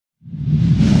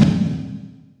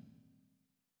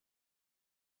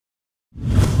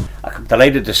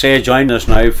delighted to say joining us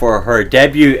now for her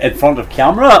debut in front of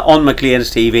camera on McLean's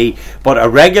TV, but a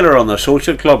regular on the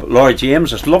Social Club, Laure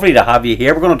James. It's lovely to have you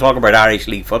here. We're going to talk about Irish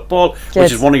League football,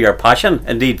 which is one of your passion.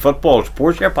 Indeed, football,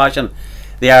 sports, your passion.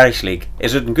 The Irish League,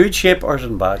 is it in good shape or is it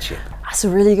in bad shape? That's a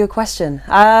really good question.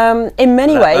 In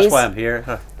many ways... That's why I'm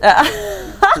here.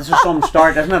 This is some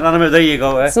start, isn't it? Anyway, there you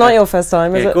go. It's not your first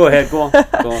time, is it? Go ahead, go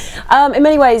on. In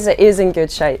many ways, it is in good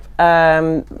shape.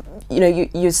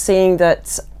 You're seeing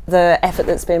that the effort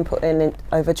that's been put in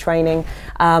over training,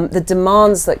 the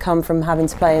demands that come from having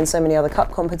to play in so many other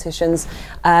cup competitions,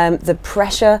 the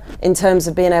pressure in terms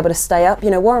of being able to stay up.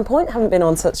 Warren Point haven't been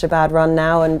on such a bad run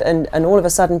now, and all of a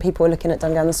sudden people are looking at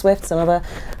Dungan the Swifts and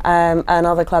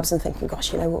other clubs and thinking,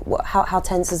 gosh, how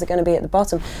tense is it going to be at the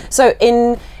bottom? So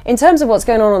in terms of what's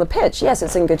going on the pitch, yes,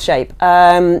 it's in good shape.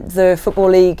 The Football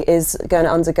League is going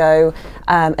to undergo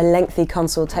a lengthy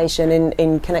consultation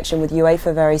in connection with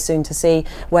UEFA very soon to see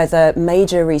whether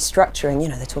major restructuring,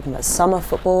 they're talking about summer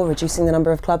football, reducing the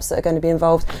number of clubs that are going to be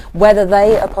involved, whether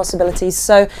they are possibilities.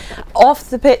 So off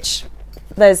the pitch,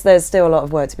 there's still a lot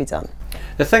of work to be done.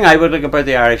 The thing I would like about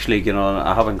the Irish League,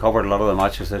 I haven't covered a lot of the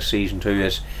matches this season too,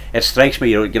 is it strikes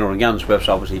me, again, Swifts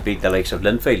obviously beat the likes of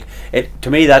Linfield. To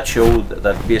me, that showed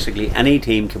that basically any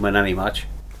team can win any match.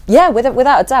 Yeah,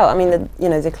 without a doubt. I mean,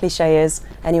 the cliche is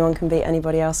anyone can beat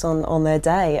anybody else on their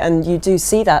day, and you do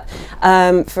see that.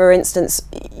 For instance,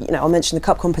 I'll mention the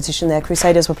cup competition there.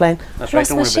 Crusaders were playing. That's right.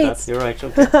 Don't worry about that. You're right.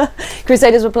 Okay.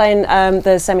 Crusaders were playing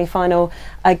the semi-final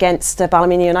against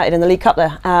Ballymena United in the League Cup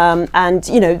there, and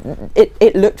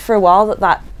it looked for a while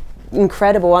that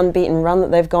incredible unbeaten run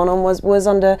that they've gone on was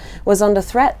under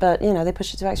threat, but they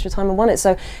pushed it to extra time and won it.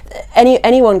 So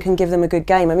anyone can give them a good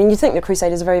game. I mean, you think the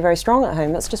Crusaders are very, very strong at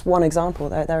home. That's just one example.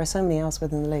 There are so many else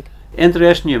within the league.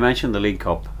 Interesting you mentioned the League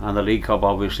Cup, and the League Cup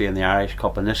obviously in the Irish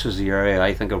Cup, and this is the area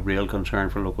I think of real concern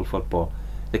for local football.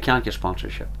 They can't get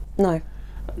sponsorship. No.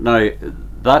 Now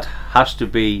that has to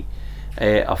be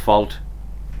a fault,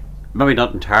 maybe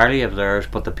not entirely of theirs,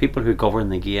 but the people who govern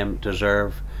the game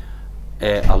deserve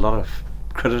a lot of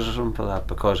criticism for that,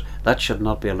 because that should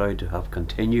not be allowed to have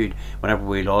continued. Whenever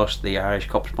we lost the Irish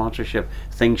Cup sponsorship,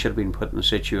 things should have been put in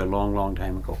situ a long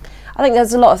time ago. I think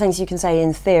there's a lot of things you can say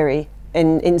in theory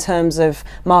in terms of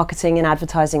marketing and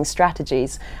advertising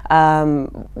strategies.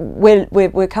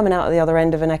 We're coming out at the other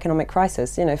end of an economic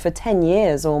crisis. For 10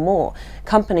 years or more,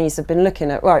 companies have been looking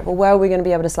at, right, well, where are we going to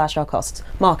be able to slash our costs?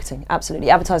 Marketing, absolutely.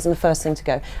 Advertising, the first thing to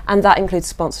go, and that includes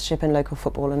sponsorship in local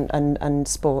football and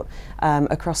sport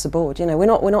across the board. We're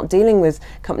not dealing with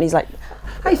companies like...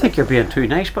 I think you're being too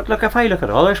nice, but look, if I look at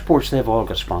other sports, they've all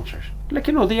got sponsors. Like,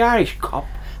 the Irish Cup.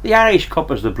 The Irish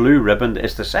Cup is the blue ribbon.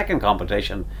 It's the second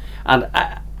competition, and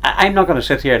I'm not going to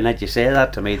sit here and let you say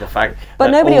that to me. The fact,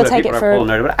 but nobody will take it for.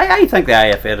 I think the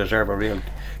IFA deserve a real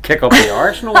kick up the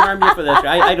arse. No harm you for this.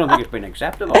 I don't think it's been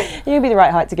acceptable. You'd be the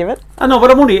right height to give it. I know,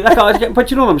 but I'm only. But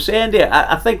you know what I'm saying, dear.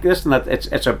 I think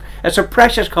that it's a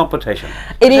precious competition.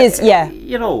 It is, yeah.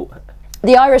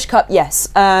 The Irish Cup, yes.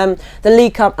 The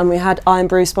League Cup, and we had Iron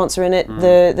Brew sponsoring it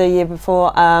the year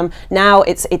before. Now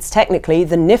it's technically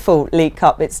the NIFL League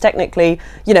Cup. It's technically,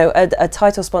 a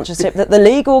title sponsorship that the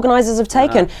league organisers have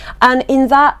taken, and in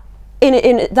that in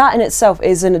itself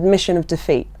is an admission of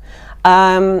defeat.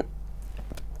 I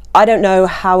don't know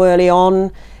how early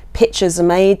on pitches are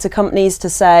made to companies to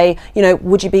say,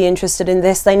 would you be interested in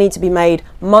this? They need to be made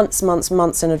months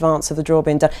in advance of the draw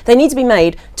being done. They need to be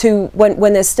made to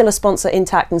when there's still a sponsor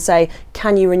intact and say,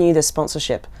 can you renew this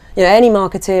sponsorship? Any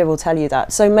marketeer will tell you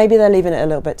that. So maybe they're leaving it a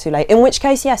little bit too late. In which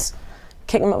case, yes,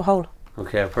 kick them up the hole.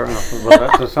 Okay, fair enough.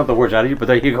 Well, that's not the words out of you, but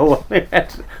there you go.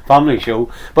 It's a family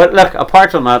show. But look,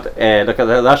 apart from that,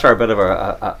 that's our bit of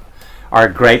our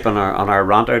gripe and our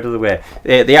rant out of the way.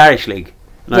 The Irish League.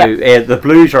 Now, the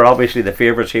Blues are obviously the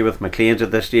favourites here with McLean's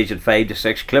at this stage at 5-6,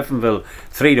 Cliftonville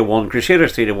 3-1,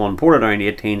 Crusaders 3-1, Portadown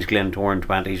 18s, Glentoran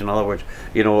 20s. In other words,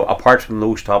 apart from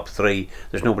those top three,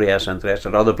 there's nobody else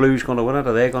interested. Are the Blues going to win it?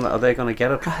 Are they going to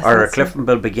get it? Or are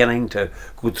Cliftonville beginning to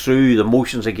go through the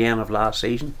motions again of last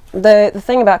season? The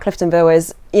thing about Cliftonville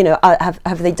is,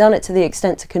 have they done it to the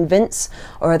extent to convince,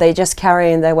 or are they just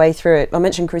carrying their way through it? I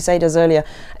mentioned Crusaders earlier.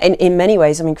 In many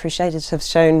ways, I mean, Crusaders have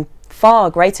shown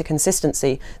far greater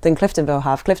consistency than Cliftonville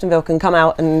have. Cliftonville can come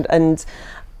out and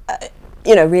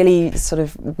really sort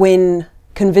of win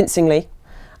convincingly,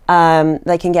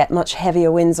 They can get much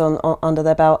heavier wins under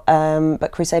their belt,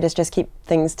 but Crusaders just keep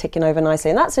things ticking over nicely,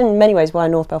 and that's in many ways why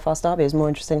North Belfast Derby is more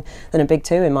interesting than a Big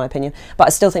Two, in my opinion. But I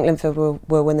still think Linfield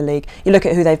will win the league. You look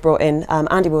at who they've brought in.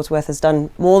 Andy Wadsworth has done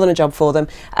more than a job for them.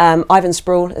 Ivan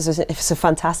Sproul is a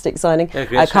fantastic signing.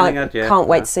 I can't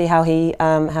wait to see how he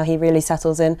really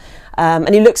settles in,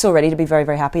 and he looks already to be very,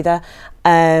 very happy there.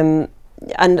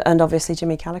 And obviously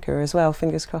Jimmy Callagher as well.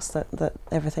 Fingers crossed that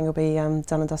everything will be done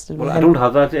and dusted. Well, with I him. don't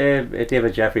have that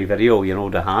David Jeffrey video,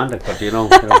 to hand,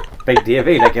 but Big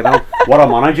Davey, what a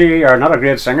manager you are. Not a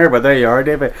great singer, but there you are,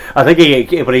 David. I think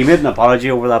he made an apology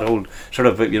over that whole sort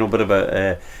of bit of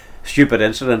a stupid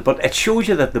incident, but it shows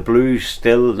you that the Blues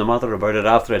still, no matter about it,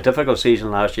 after a difficult season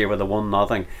last year with a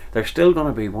 1-0, they're still going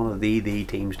to be one of the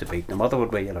teams to beat, no matter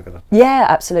what way you look at it. Yeah,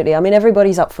 absolutely. I mean,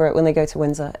 everybody's up for it when they go to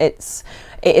Windsor. It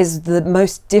is the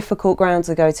most difficult ground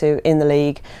to go to in the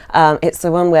league. It's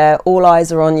the one where all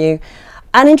eyes are on you.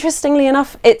 And interestingly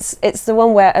enough, it's the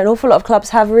one where an awful lot of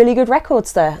clubs have really good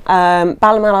records there.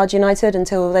 Ballymallard United,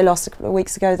 until they lost a couple of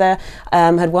weeks ago there,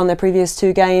 had won their previous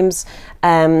 2 games.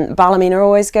 Ballymena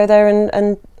always go there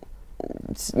and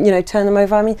turn them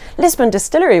over. I mean, Lisbon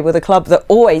Distillery were the club that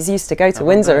always used to go to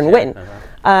Windsor and win.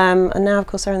 And now, of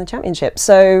course, they're in the Championship.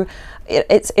 So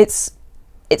it's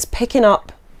picking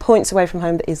up points away from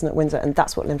home that isn't at Windsor, and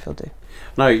that's what Linfield do.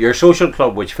 Now, your social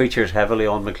club, which features heavily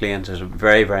on McLean's, is a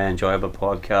very, very enjoyable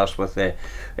podcast with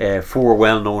 4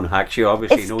 well-known hacks. You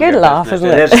obviously know good laugh,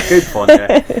 business. isn't it? It is good fun,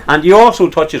 yeah. And you also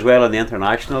touch as well on the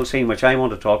international scene, which I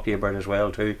want to talk to you about as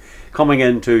well too. Coming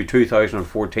into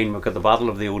 2014, we've got the Battle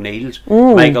of the O'Neills,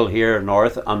 Michael here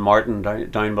north and Martin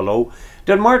down below.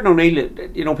 Did Martin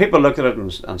O'Neill, people looked at it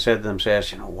and said to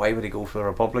themselves, why would he go for the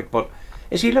Republic? But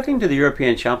is he looking to the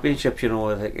European Championships, with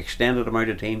an extended amount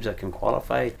of teams that can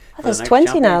qualify? There's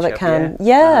 20 now that can.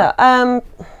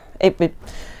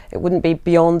 It wouldn't be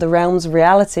beyond the realms of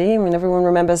reality. I mean, everyone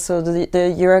remembers sort of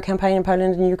the Euro campaign in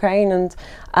Poland and Ukraine, and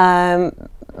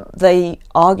they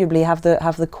arguably have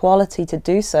the quality to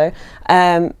do so.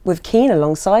 With Keane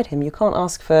alongside him, you can't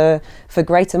ask for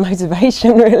greater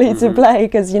motivation really to play,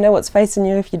 because you know what's facing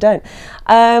you if you don't.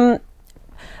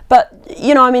 But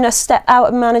a step out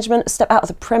of management, a step out of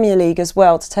the Premier League as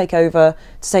well, to take over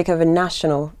a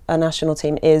national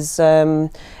team is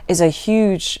a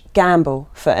huge gamble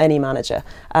for any manager.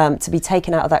 To be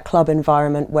taken out of that club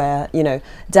environment where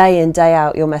day in, day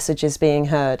out your message is being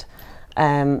heard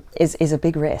is a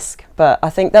big risk. But I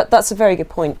think that's a very good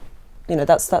point.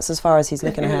 That's as far as he's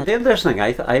looking ahead. The interesting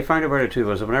thing I found about it too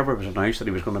was whenever it was announced that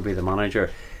he was going to be the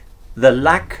manager, the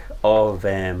lack of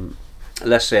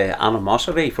let's say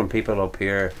animosity from people up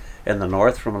here in the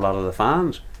north, from a lot of the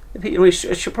fans.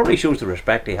 It probably shows the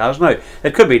respect he has now.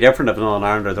 It could be different if Northern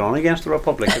Ireland are drawn against the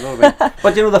Republic, you know what I mean?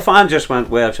 But the fans just went,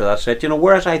 well, so that's it.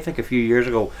 Whereas I think a few years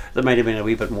ago there might have been a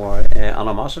wee bit more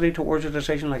animosity towards a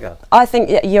decision like that. I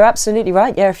think you're absolutely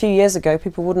right. Yeah, a few years ago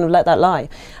people wouldn't have let that lie.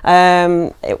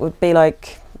 It would be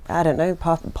like, I don't know,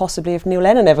 possibly if Neil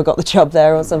Lennon ever got the job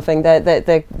there or something,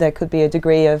 there could be a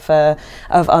degree of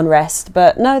unrest.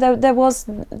 But no, there was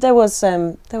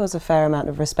a fair amount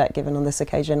of respect given on this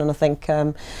occasion, and I think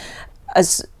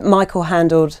as Michael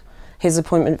handled his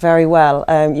appointment very well.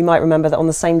 You might remember that on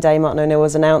the same day Martin O'Neill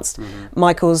was announced,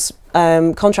 Michael's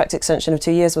contract extension of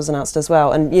 2 years was announced as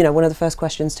well. And one of the first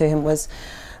questions to him was,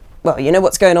 well,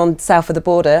 what's going on south of the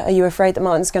border. Are you afraid that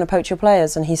Martin's going to poach your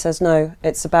players? And he says, no,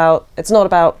 it's not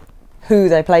about who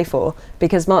they play for,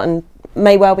 because Martin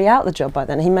may well be out of the job by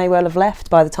then. He may well have left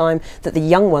by the time that the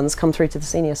young ones come through to the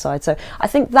senior side. So I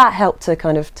think that helped to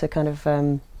kind of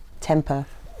temper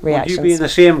reactions. Would you be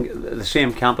in the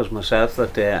same camp as myself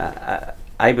that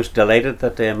I was delighted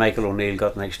that Michael O'Neill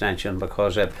got an extension,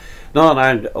 because Northern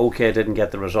Ireland, okay, didn't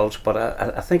get the results, but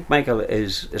I think Michael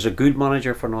is a good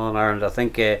manager for Northern Ireland. I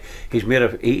think he's made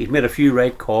a few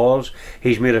right calls.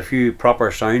 He's made a few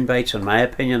proper sound bites, in my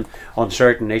opinion, on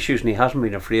certain issues, and he hasn't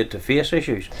been afraid to face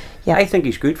issues. Yeah. I think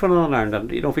he's good for Northern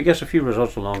Ireland, and if he gets a few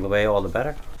results along the way, all the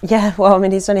better. Yeah, well, I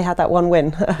mean, he's only had that one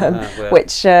win,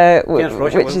 which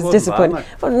is disappointing.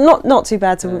 Well, not too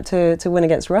bad to win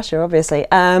against Russia, obviously.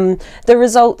 The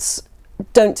results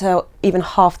don't tell even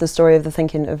half the story of the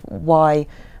thinking of why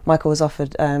Michael was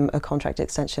offered a contract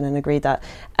extension and agreed that.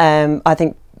 I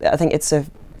think it's a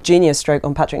genius stroke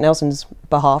on Patrick Nelson's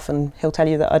behalf, and he'll tell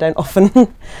you that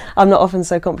I'm not often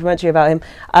so complimentary about him.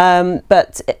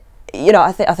 But you know,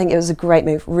 I think it was a great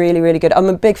move, really, really good. I'm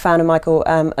a big fan of Michael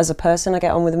as a person. I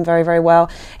get on with him very, very well.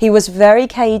 He was very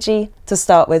cagey to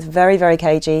start with, very, very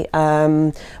cagey.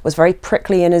 Was very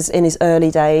prickly in his early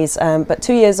days, but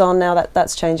 2 years on now,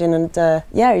 that's changing, and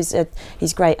yeah,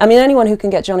 he's great. I mean, anyone who can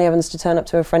get Johnny Evans to turn up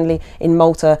to a friendly in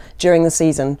Malta during the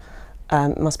season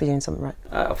must be doing something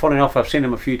right. Funny enough, I've seen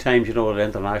him a few times, you know, at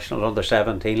international under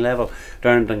 17 level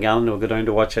down in Dungannon. We'll go down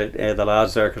to watch the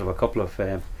lads there because of a couple of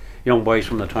young boys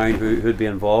from the town who'd be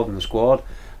involved in the squad,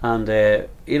 and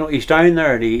you know, he's down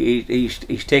there and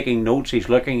he's taking notes, he's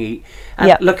looking,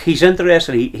 look, he's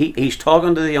interested, he's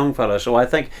talking to the young fella. So I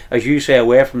think, as you say,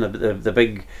 away from the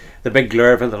big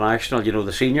glare of international, you know,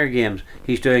 the senior games,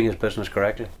 he's doing his business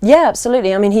correctly. Yeah,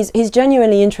 absolutely. I mean, he's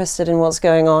genuinely interested in what's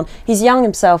going on. He's young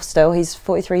himself still, he's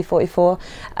 43, 44,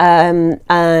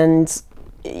 and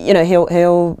you know,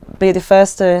 he'll be the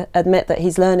first to admit that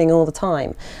he's learning all the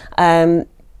time.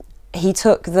 He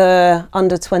took the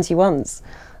under 21s,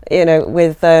 you know,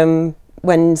 with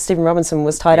when Stephen Robinson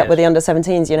was tied up with the under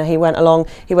 17s. You know, he went along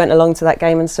to that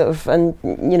game and sort of, and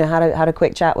you know, had a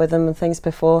quick chat with them and things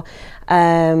before.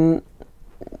 You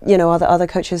know, other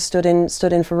coaches stood in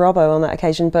for Robbo on that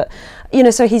occasion, but you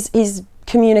know, so he's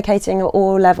communicating at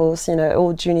all levels, you know,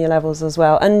 all junior levels as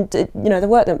well, and you know, the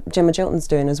work that Jim Magilton's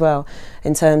doing as well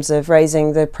in terms of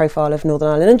raising the profile of Northern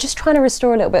Ireland and just trying to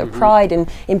restore a little bit of pride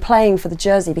in playing for the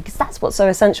jersey, because that's what's so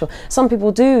essential. Some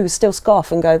people do still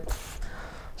scoff and go,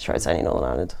 sure, it's only Northern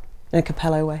Ireland, in a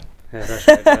Capello way. Yeah,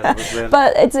 that's right.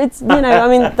 But it's you know, I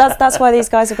mean, that's why these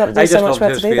guys have got to do so much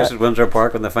work to do that. I just loved his face at Windsor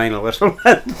Park when the final whistle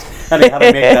went, and he had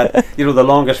to make that, you know, the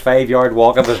longest 5-yard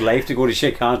walk of his life to go to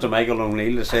shake hands to Michael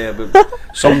O'Neill to say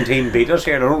some team beat us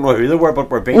here. I don't know who they were, but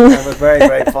we're beaten. It was very,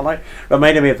 very funny.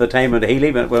 Reminded me of the time in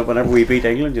Healy whenever we beat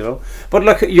England, you know. But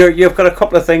look, you've got a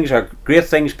couple of things, great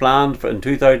things planned for in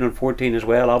 2014 as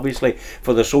well. Obviously,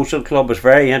 for the social club, it's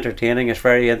very entertaining, it's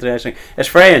very interesting, it's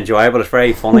very enjoyable, it's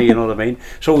very funny. You know what I mean?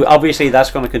 So obviously that's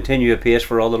going to continue apace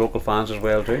for all the local fans as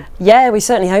well too. Yeah, we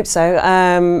certainly hope so.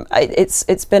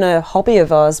 It's been a hobby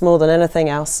of ours more than anything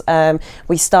else.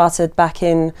 We started back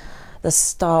in the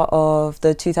start of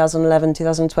the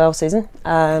 2011-2012 season.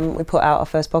 We put out our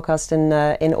first podcast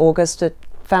in August. A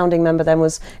founding member then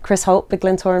was Chris Holt, big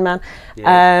Glentoran man,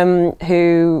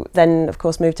 who then of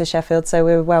course moved to Sheffield. So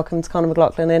we welcomed Conor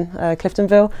McLaughlin in,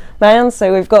 Cliftonville man.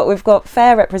 So we've got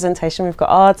fair representation. We've got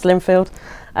Ards, Linfield,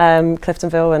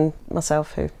 Cliftonville, and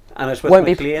myself, who and it's with won't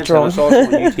McLean's, be drawn. And it's also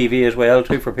on UTV as well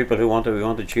too, for people who want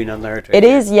to tune in there too. It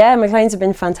is, yeah. McLean's have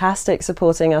been fantastic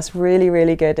supporting us, really,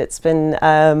 really good. It's been,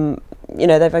 you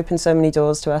know, they've opened so many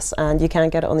doors to us, and you can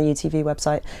get it on the UTV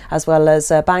website, as well as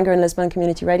Bangor and Lisbon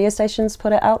community radio stations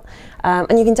put it out,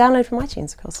 and you can download from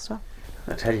iTunes, of course, as well.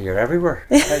 I tell you, you're everywhere.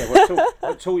 I tell you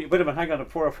what, so wait a minute, hang on,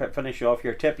 before I finish off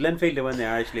your tip, Linfield to win the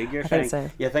Irish League. You're saying so.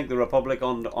 You think the Republic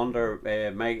under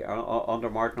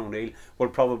Martin O'Neill will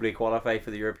probably qualify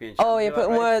for the European Championship? Oh,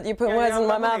 you're putting words in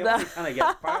my mouth there. Kind of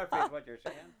get paraphrase what you're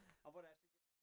saying.